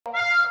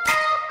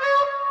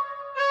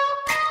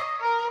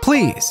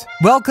Please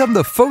welcome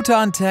the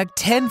Photontek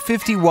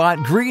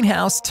 1050-watt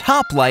greenhouse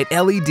top light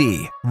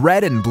LED,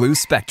 red and blue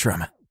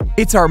spectrum.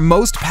 It's our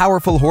most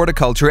powerful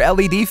horticulture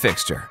LED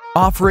fixture,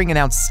 offering an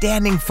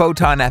outstanding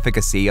photon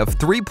efficacy of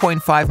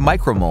 3.5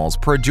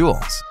 micromoles per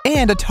joules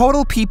and a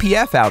total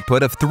ppf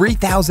output of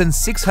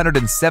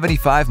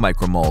 3,675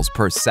 micromoles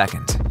per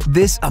second.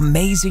 This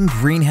amazing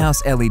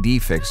greenhouse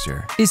LED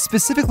fixture is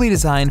specifically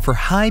designed for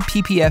high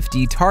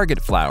ppfd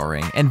target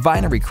flowering and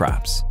vinery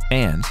crops,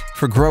 and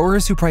for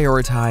growers who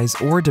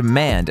prioritize or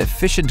demand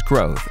efficient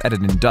growth at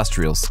an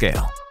industrial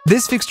scale.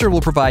 This fixture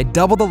will provide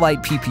double the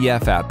light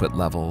ppf output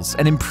levels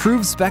and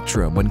improved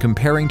spectrum when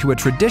comparing to a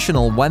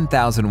traditional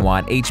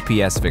 1000-watt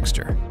HPS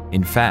fixture.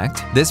 In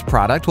fact, this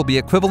product will be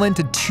equivalent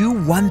to two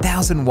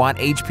 1000-watt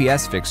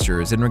HPS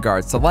fixtures in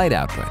regards to light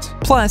output,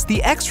 plus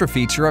the extra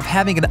feature of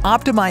having an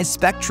optimized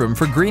spectrum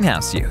for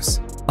greenhouse use.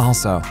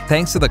 Also,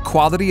 thanks to the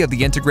quality of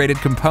the integrated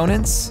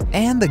components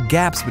and the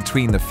gaps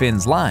between the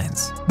fins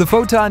lines, the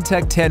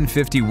Photontek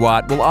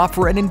 1050-watt will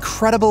offer an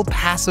incredible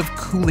passive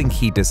cooling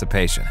heat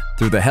dissipation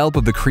through the help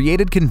of the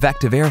created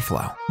convective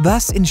airflow,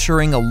 thus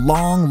ensuring a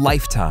long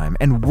lifetime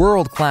and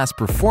world-class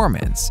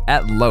performance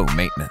at low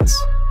maintenance.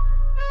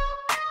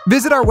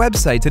 Visit our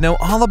website to know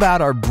all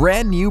about our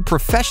brand new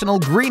professional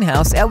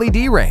greenhouse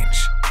LED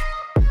range.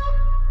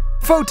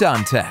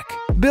 Photontek,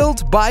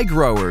 built by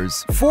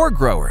growers for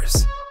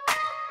growers.